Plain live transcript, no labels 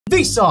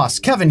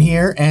Vsauce, Kevin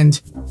here,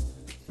 and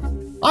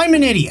I'm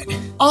an idiot.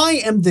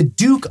 I am the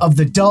Duke of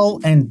the dull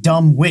and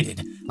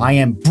dumb-witted. I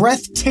am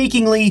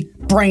breathtakingly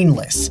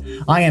brainless.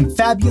 I am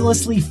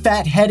fabulously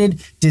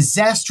fat-headed,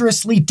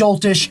 disastrously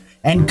doltish,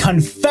 and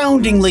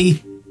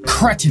confoundingly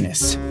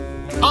cretinous.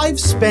 I've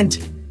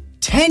spent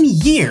 10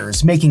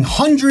 years making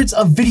hundreds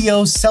of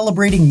videos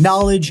celebrating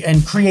knowledge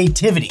and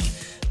creativity.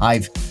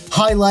 I've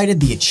highlighted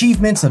the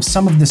achievements of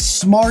some of the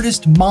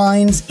smartest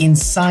minds in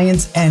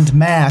science and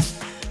math.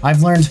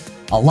 I've learned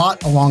a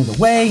lot along the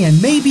way, and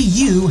maybe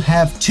you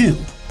have too.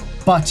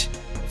 But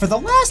for the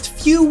last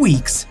few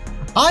weeks,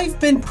 I've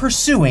been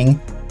pursuing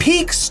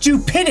peak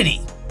stupidity,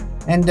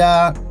 and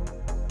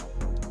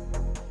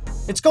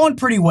it's going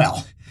pretty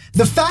well.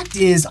 The fact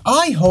is,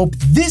 I hope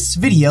this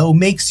video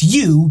makes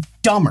you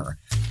dumber,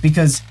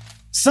 because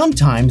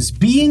sometimes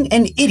being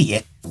an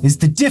idiot is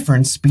the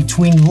difference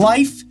between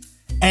life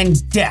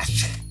and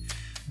death.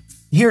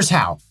 Here's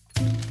how.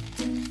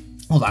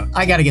 Hold on,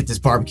 I gotta get this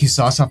barbecue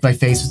sauce off my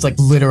face. It's like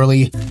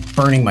literally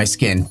burning my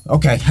skin.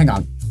 Okay, hang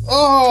on.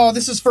 Oh,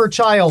 this is for a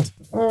child.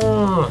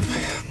 Ugh.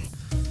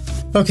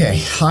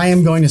 Okay, I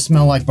am going to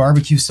smell like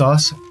barbecue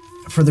sauce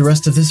for the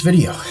rest of this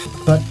video,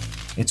 but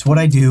it's what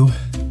I do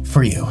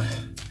for you.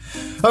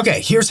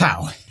 Okay, here's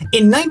how.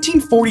 In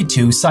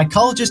 1942,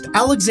 psychologist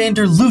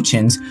Alexander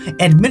Luchins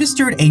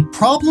administered a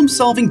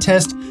problem-solving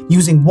test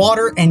using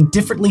water and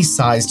differently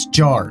sized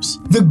jars.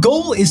 The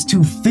goal is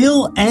to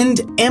fill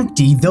and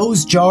empty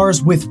those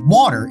jars with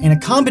water in a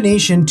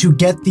combination to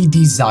get the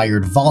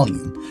desired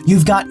volume.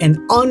 You've got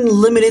an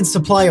unlimited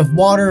supply of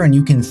water and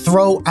you can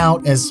throw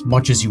out as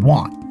much as you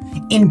want.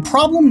 In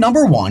problem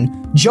number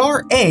 1,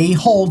 jar A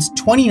holds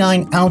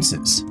 29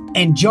 ounces.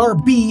 And jar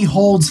B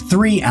holds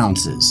 3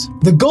 ounces.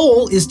 The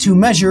goal is to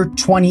measure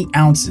 20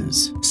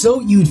 ounces. So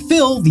you'd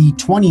fill the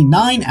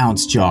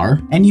 29-ounce jar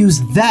and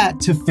use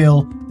that to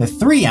fill the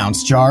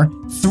 3-ounce jar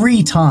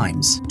 3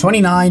 times.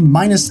 29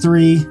 minus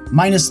 3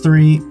 minus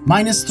 3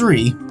 minus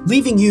 3,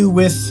 leaving you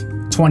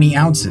with 20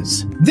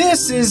 ounces.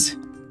 This is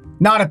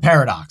not a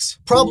paradox.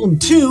 Problem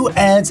 2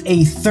 adds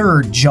a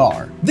third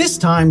jar. This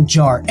time,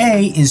 jar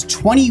A is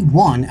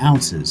 21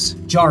 ounces.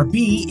 Jar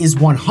B is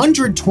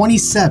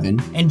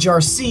 127, and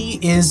jar C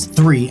is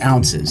 3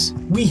 ounces.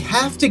 We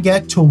have to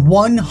get to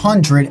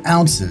 100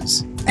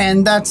 ounces.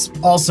 And that's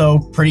also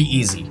pretty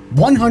easy.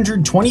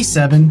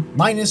 127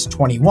 minus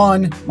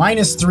 21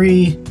 minus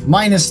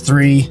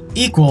 3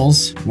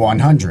 equals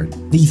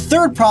 100. The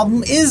third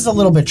problem is a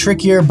little bit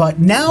trickier, but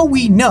now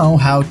we know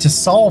how to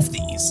solve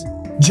these.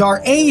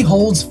 Jar A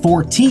holds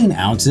 14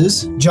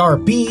 ounces, jar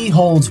B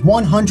holds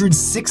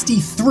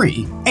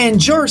 163, and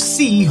jar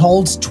C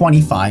holds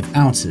 25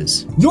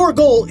 ounces. Your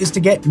goal is to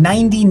get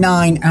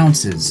 99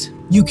 ounces.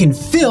 You can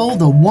fill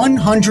the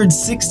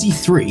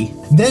 163,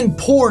 then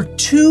pour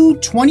 2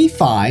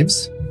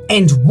 25s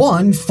and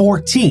 1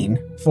 14.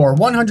 For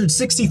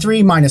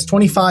 163 minus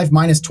 25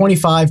 minus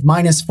 25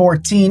 minus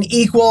 14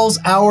 equals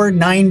our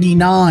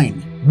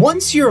 99.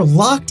 Once you're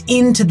locked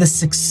into the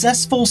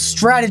successful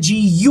strategy,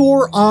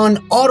 you're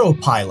on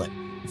autopilot.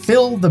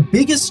 Fill the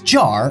biggest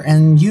jar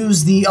and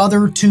use the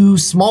other 2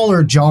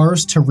 smaller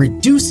jars to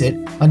reduce it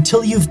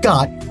until you've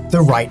got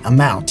the right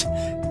amount.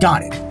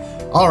 Got it.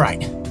 All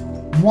right,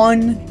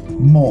 one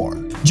more.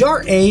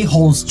 Jar A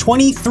holds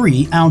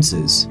 23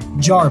 ounces.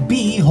 Jar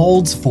B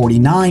holds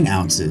 49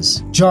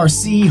 ounces. Jar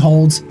C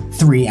holds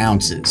 3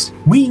 ounces.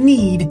 We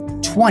need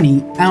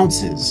 20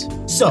 ounces.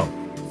 So,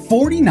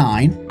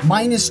 49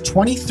 minus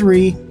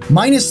 23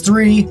 minus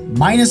 3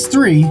 minus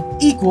 3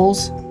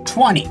 equals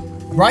 20,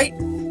 right?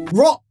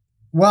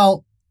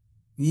 Well,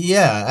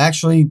 yeah,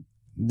 actually,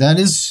 that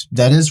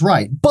is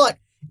right. But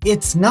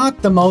it's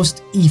not the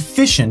most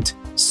efficient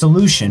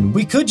solution.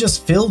 We could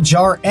just fill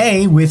jar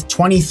A with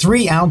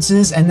 23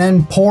 ounces and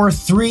then pour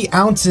 3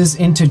 ounces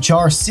into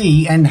jar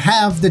C and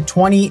have the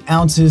 20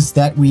 ounces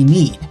that we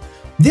need.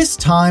 This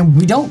time,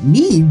 we don't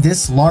need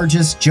this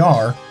largest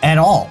jar at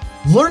all.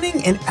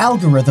 Learning an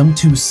algorithm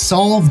to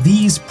solve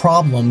these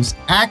problems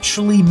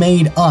actually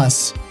made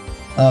us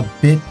a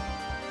bit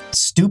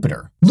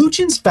stupider.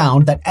 Luchins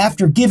found that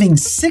after giving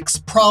 6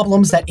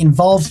 problems that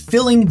involved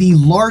filling the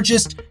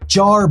largest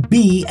jar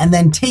B and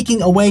then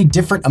taking away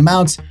different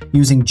amounts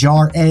using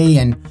jar A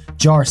and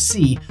jar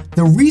C,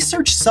 the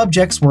research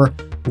subjects were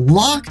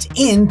locked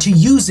into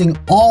using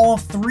all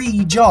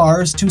 3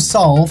 jars to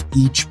solve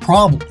each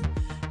problem.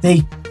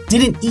 They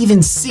didn't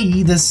even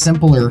see the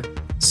simpler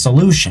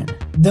solution.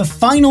 The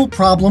final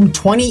problem,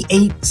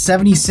 28,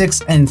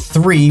 76, and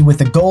 3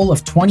 with a goal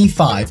of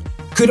 25,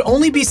 could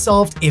only be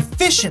solved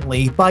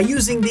efficiently by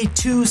using the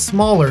 2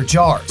 smaller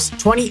jars,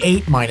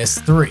 28 minus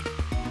 3.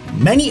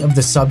 Many of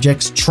the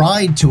subjects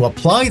tried to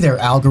apply their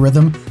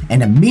algorithm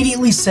and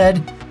immediately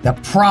said the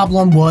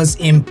problem was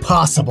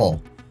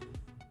impossible.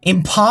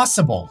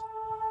 Impossible.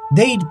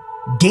 They'd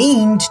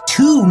gained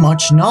too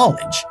much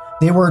knowledge.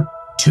 They were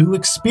too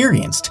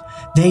experienced.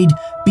 They'd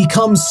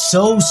become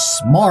so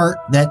smart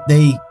that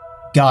they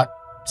got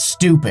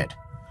stupid.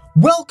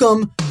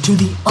 Welcome to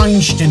the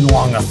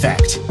Einstellung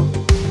Effect.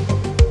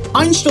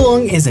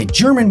 Einstellung is a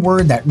German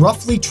word that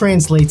roughly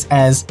translates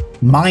as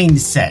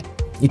mindset.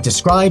 It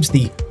describes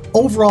the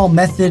overall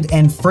method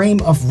and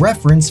frame of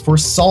reference for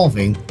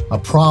solving a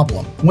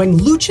problem. When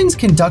Lutyens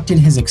conducted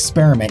his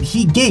experiment,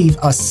 he gave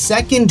a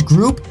second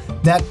group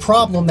that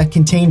problem that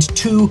contained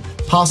two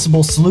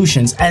possible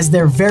solutions as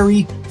their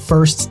very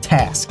first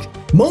task.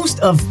 Most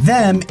of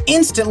them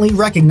instantly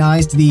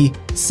recognized the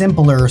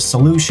simpler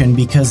solution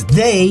because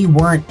they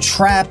weren't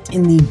trapped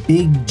in the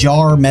big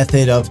jar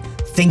method of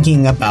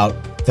thinking about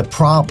the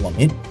problem.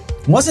 It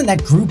wasn't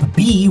that Group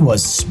B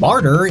was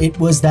smarter, it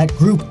was that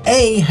Group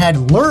A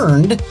had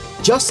learned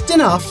just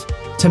enough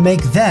to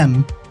make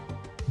them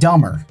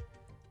dumber.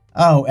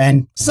 Oh,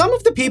 and some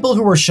of the people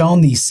who were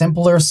shown the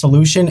simpler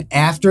solution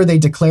after they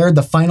declared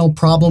the final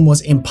problem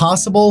was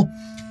impossible,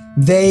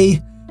 they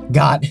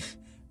got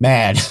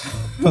mad.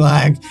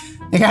 Like,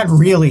 they got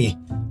really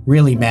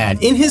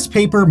mad. In his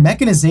paper,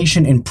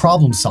 Mechanization in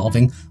Problem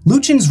Solving,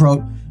 Lutyens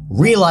wrote,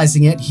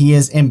 realizing it, he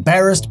is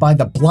embarrassed by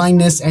the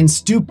blindness and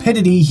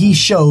stupidity he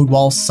showed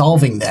while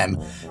solving them,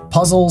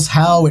 puzzles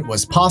how it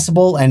was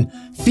possible, and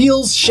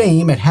feels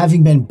shame at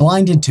having been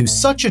blinded to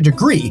such a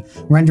degree,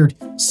 rendered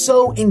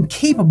so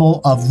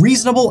incapable of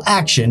reasonable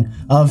action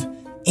of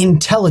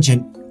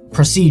intelligent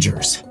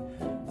procedures.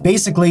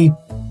 Basically,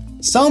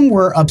 some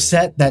were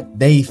upset that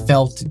they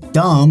felt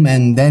dumb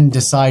and then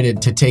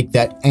decided to take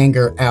that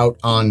anger out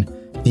on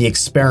the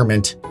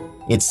experiment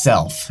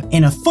itself.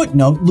 In a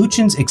footnote,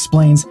 Lutyens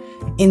explains,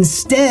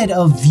 instead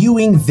of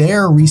viewing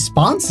their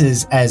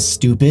responses as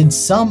stupid,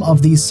 some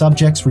of these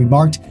subjects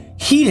remarked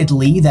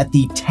heatedly that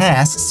the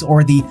tasks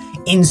or the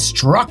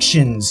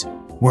instructions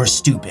were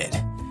stupid.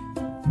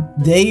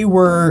 They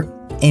were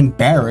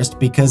embarrassed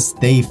because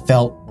they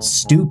felt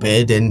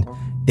stupid, and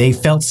they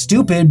felt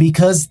stupid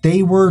because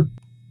they were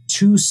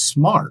too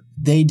smart.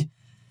 They'd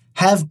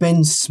have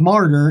been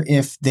smarter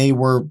if they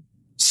were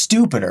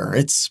stupider.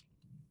 It's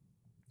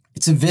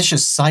a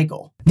vicious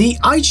cycle. The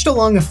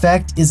Einstellung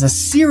effect is a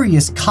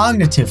serious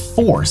cognitive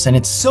force, and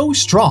it's so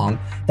strong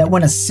that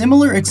when a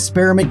similar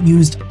experiment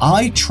used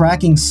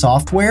eye-tracking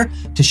software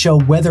to show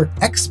whether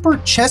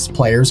expert chess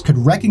players could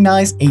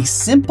recognize a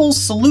simple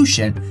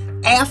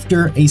solution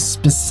after a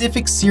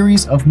specific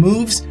series of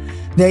moves,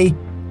 they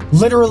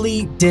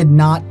literally did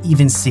not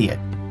even see it.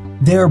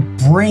 Their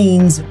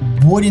brains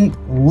wouldn't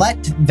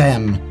let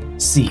them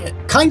see it.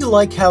 Kinda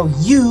like how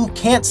you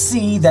can't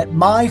see that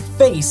my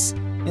face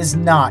is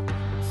not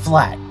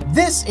flat.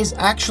 This is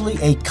actually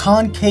a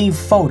concave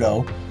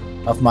photo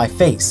of my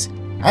face.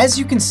 As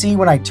you can see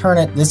when I turn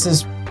it, this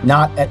is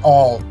not at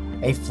all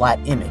a flat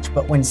image,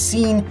 but when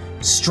seen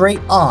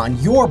straight on,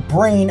 your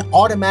brain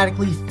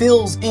automatically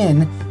fills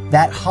in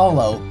that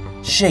hollow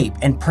shape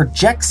and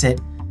projects it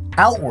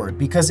outward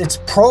because it's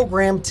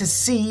programmed to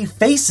see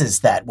faces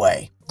that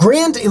way.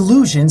 Grand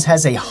Illusions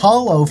has a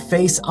hollow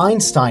face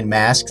Einstein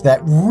mask that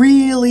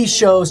really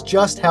shows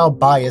just how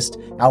biased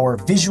our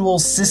visual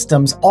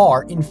systems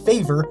are in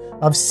favor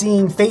of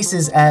seeing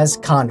faces as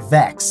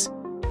convex.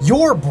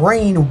 Your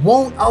brain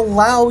won't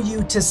allow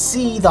you to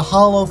see the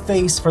hollow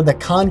face for the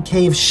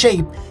concave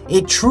shape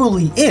it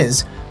truly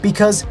is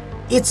because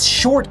its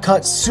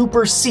shortcut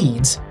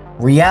supersedes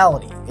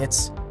reality.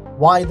 It's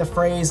why the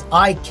phrase,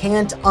 "I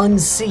can't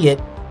unsee it,"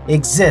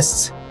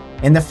 exists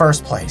in the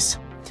first place.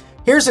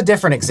 Here's a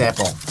different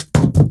example.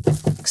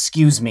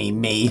 Excuse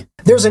me.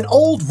 There's an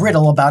old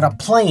riddle about a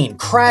plane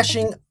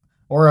crashing,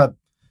 or a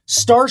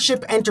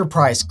Starship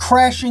Enterprise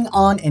crashing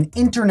on an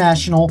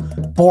international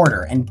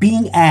border and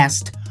being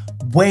asked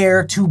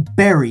where to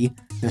bury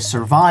the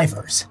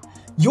survivors.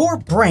 Your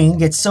brain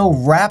gets so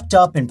wrapped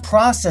up in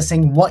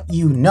processing what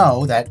you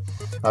know that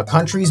a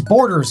country's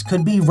borders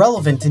could be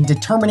relevant in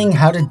determining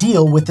how to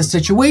deal with the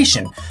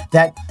situation,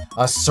 that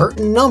a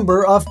certain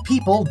number of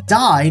people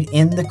died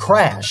in the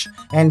crash,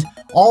 and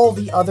all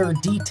the other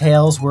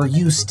details we're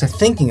used to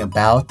thinking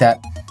about,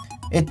 that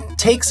it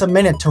takes a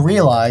minute to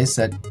realize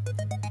that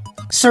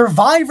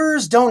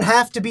survivors don't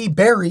have to be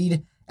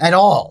buried at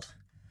all.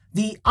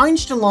 The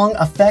Einstellung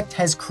effect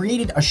has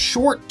created a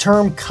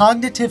short-term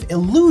cognitive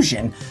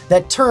illusion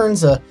that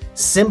turns a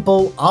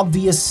simple,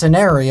 obvious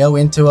scenario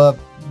into a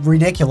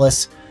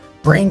ridiculous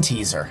brain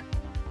teaser.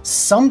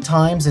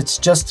 Sometimes it's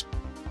just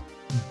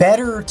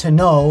better to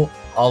know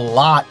a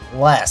lot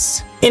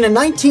less. In a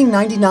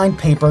 1999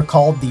 paper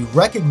called The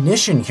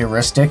Recognition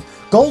Heuristic,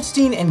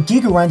 Goldstein and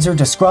Gigerenzer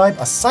describe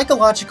a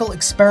psychological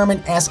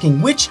experiment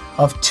asking which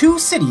of two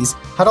cities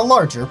had a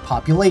larger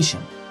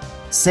population,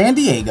 San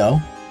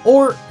Diego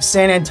or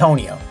San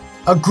Antonio.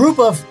 A group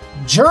of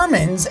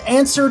Germans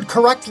answered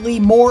correctly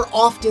more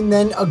often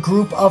than a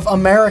group of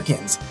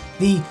Americans.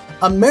 The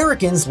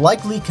Americans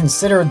likely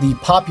considered the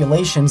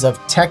populations of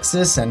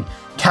Texas and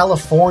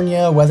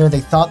California, whether they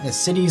thought the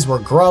cities were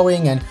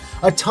growing, and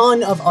a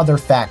ton of other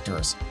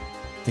factors.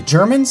 The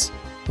Germans?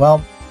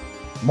 Well,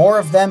 more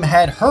of them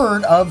had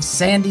heard of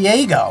San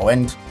Diego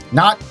and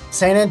not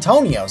San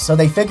Antonio, so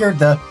they figured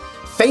the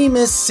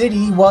famous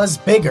city was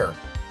bigger.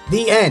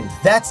 The end.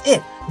 That's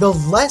it. The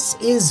less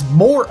is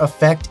more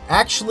effect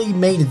actually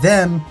made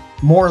them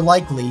more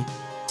likely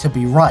to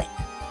be right.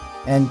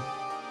 And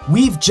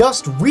we've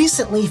just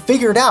recently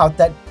figured out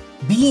that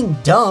being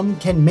dumb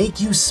can make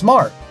you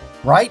smart,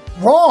 right?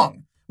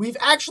 Wrong! We've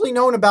actually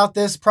known about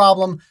this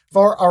problem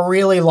for a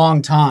really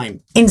long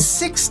time. In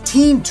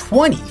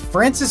 1620,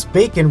 Francis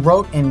Bacon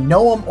wrote in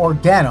Novum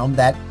Organum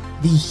that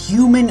the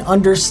human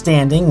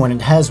understanding, when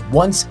it has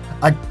once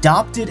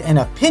adopted an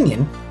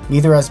opinion,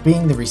 either as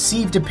being the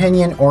received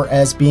opinion or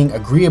as being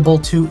agreeable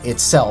to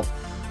itself,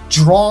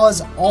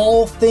 draws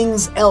all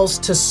things else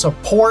to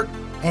support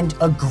and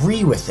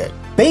agree with it.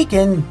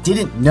 Bacon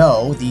didn't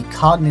know the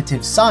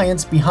cognitive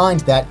science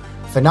behind that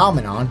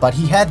phenomenon, but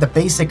he had the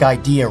basic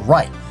idea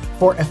right.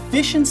 For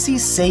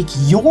efficiency's sake,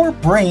 your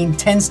brain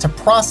tends to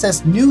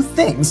process new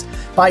things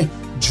by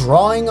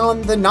drawing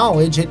on the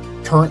knowledge it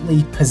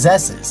currently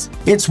possesses.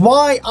 It's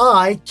why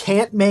I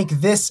can't make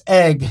this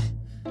egg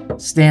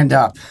stand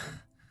up.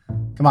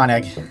 Come on,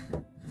 egg.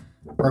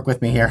 Work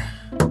with me here.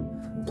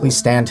 Please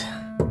stand.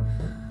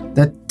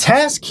 The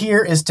task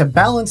here is to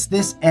balance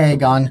this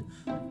egg on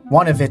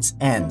one of its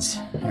ends,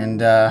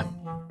 and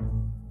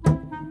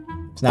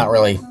it's not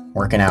really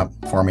working out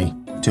for me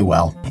too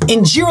well.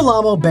 In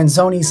Girolamo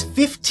Benzoni's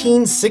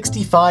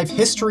 1565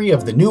 History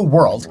of the New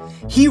World,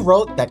 he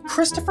wrote that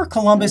Christopher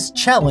Columbus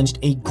challenged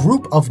a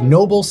group of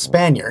noble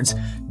Spaniards.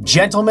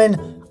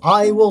 "Gentlemen,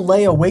 I will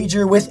lay a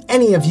wager with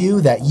any of you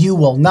that you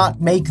will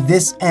not make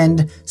this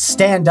end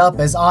stand up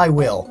as I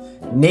will,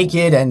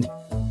 naked and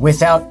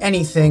without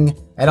anything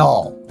at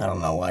all." I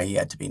don't know why he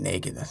had to be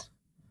naked. That's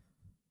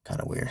kind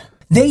of weird.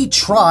 They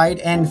tried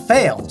and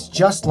failed,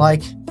 just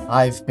like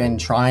I've been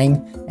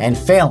trying and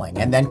failing.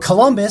 And then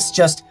Columbus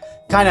just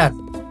kind of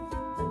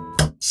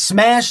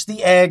smashed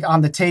the egg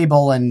on the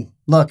table and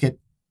look, it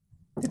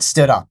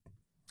stood up.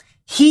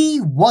 He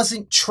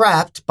wasn't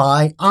trapped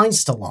by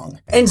Einstellung,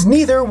 and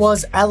neither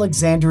was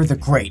Alexander the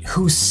Great,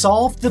 who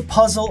solved the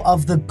puzzle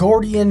of the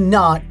Gordian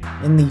knot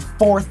in the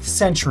 4th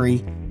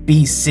century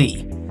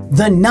BC.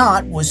 The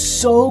knot was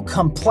so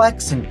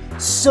complex and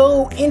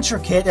so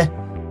intricate,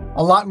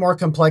 a lot more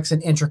complex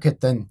and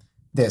intricate than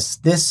this.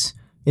 This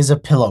is a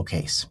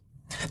pillowcase.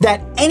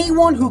 That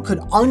anyone who could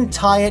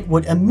untie it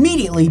would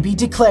immediately be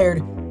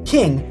declared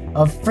king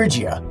of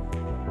Phrygia.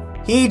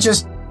 He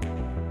just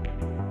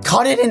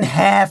cut it in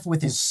half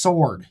with his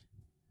sword.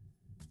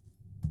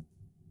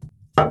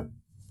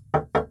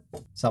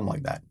 Something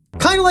like that.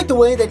 Kind of like the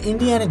way that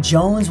Indiana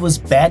Jones was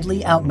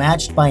badly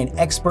outmatched by an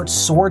expert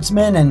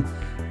swordsman and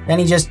then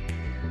he just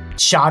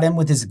shot him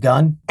with his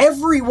gun.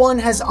 Everyone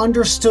has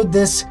understood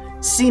this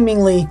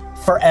seemingly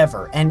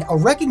forever, and a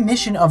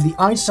recognition of the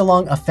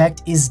Einstellung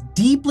effect is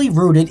deeply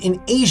rooted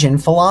in Asian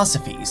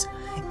philosophies.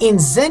 In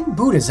Zen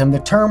Buddhism, the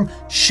term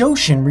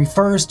Shoshin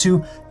refers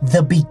to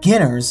the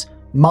beginner's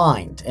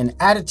mind, an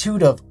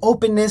attitude of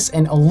openness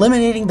and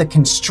eliminating the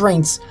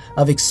constraints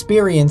of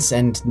experience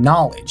and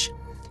knowledge.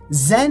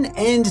 Zen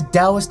and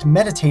Taoist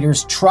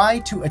meditators try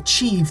to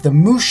achieve the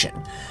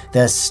Mushin,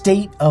 the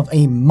state of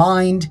a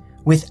mind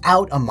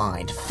without a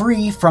mind,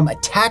 free from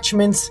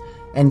attachments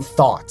and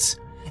thoughts.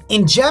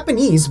 In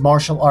Japanese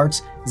martial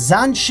arts,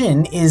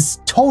 Zanshin is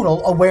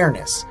total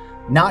awareness,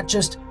 not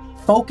just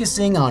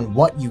focusing on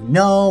what you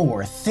know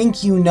or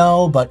think you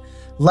know, but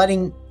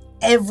letting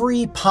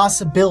every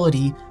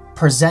possibility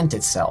present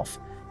itself,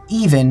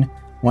 even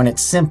when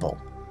it's simple.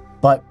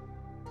 But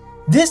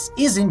this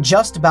isn't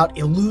just about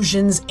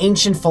illusions,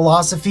 ancient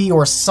philosophy,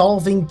 or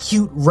solving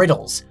cute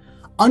riddles.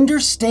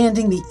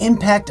 Understanding the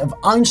impact of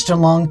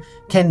Einstellung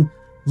can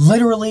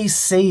literally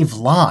save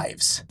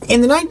lives.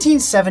 In the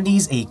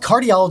 1970s, a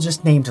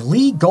cardiologist named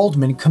Lee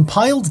Goldman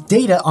compiled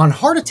data on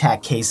heart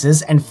attack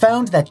cases and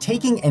found that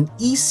taking an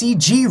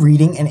ECG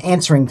reading and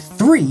answering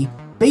 3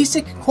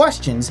 basic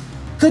questions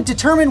could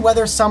determine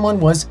whether someone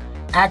was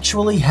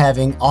actually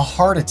having a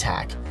heart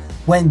attack.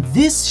 When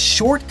this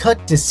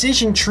shortcut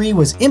decision tree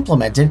was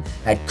implemented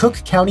at Cook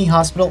County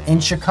Hospital in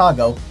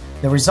Chicago,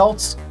 the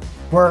results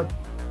were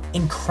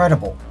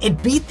incredible.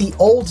 It beat the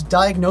old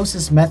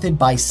diagnosis method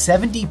by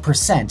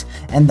 70%,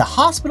 and the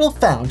hospital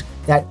found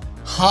that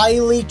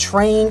highly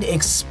trained,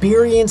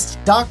 experienced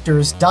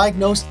doctors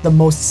diagnosed the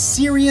most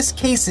serious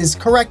cases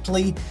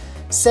correctly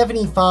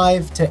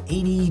 75 to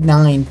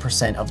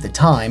 89% of the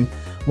time,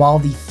 while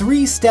the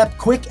 3-step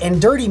quick and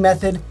dirty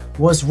method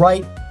was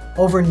right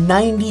over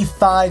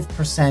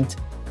 95%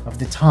 of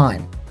the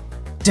time.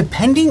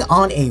 Depending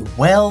on a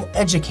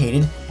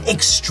well-educated,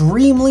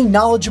 extremely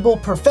knowledgeable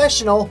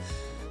professional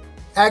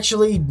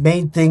actually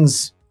made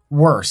things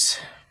worse.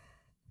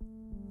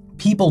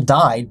 People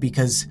died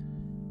because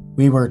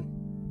we were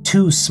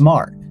too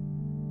smart.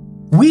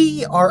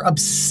 We are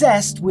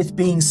obsessed with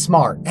being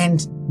smart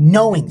and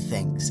knowing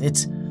things.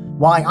 It's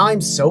why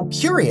I'm so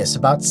curious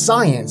about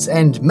science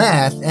and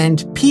math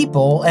and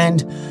people,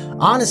 and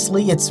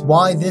honestly, it's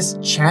why this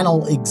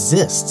channel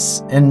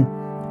exists. And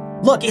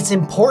look, it's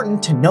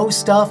important to know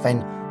stuff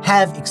and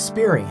have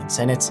experience,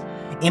 and it's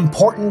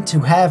important to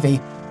have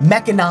a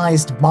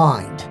mechanized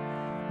mind.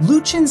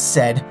 Luchin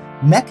said,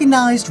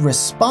 mechanized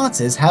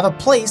responses have a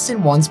place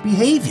in one's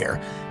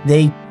behavior.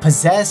 They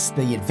possess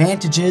the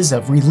advantages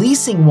of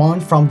releasing one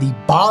from the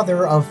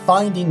bother of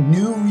finding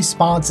new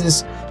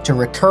responses to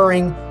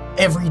recurring,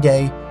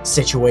 everyday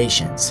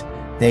situations.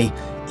 They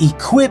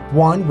equip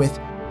one with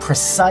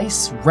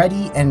precise,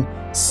 ready, and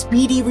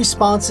speedy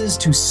responses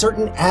to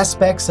certain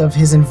aspects of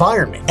his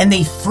environment. And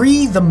they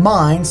free the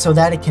mind so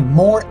that it can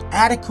more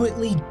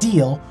adequately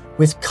deal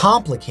with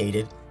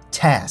complicated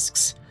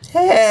tasks.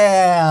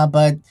 Yeah,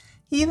 but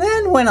he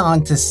then went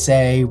on to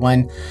say,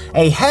 when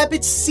a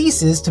habit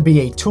ceases to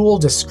be a tool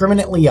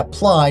discriminately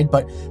applied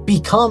but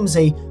becomes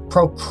a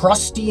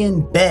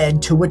Procrustean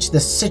bed to which the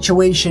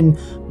situation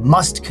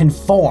must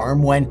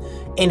conform, when,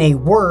 in a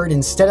word,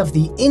 instead of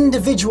the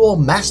individual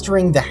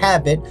mastering the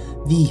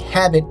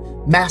habit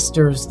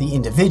masters the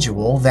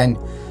individual, then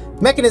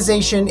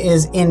mechanization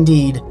is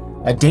indeed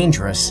a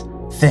dangerous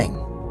thing.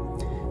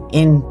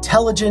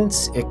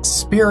 Intelligence,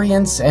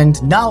 experience,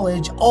 and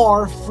knowledge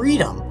are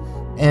freedom,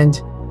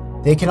 and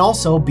they can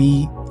also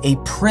be a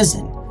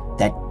prison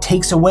that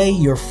takes away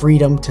your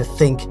freedom to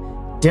think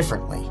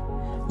differently.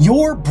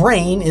 Your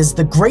brain is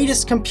the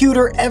greatest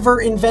computer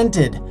ever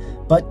invented,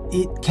 but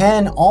it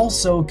can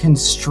also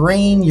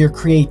constrain your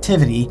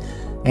creativity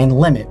and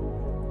limit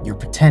your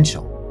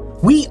potential.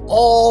 We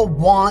all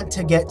want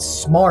to get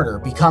smarter,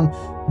 become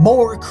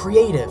more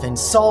creative, and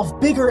solve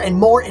bigger and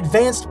more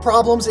advanced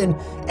problems in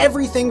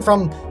everything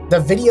from the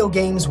video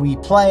games we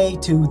play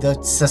to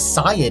the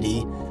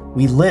society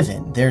we live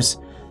in. There's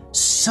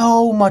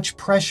so much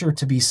pressure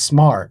to be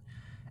smart,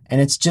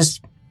 and it's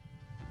just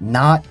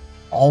not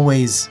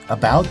always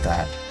about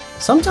that.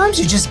 Sometimes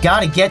you just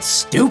gotta get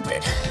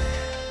stupid.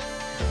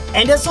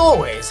 And as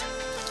always,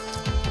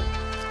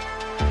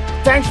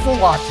 thanks for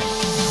watching.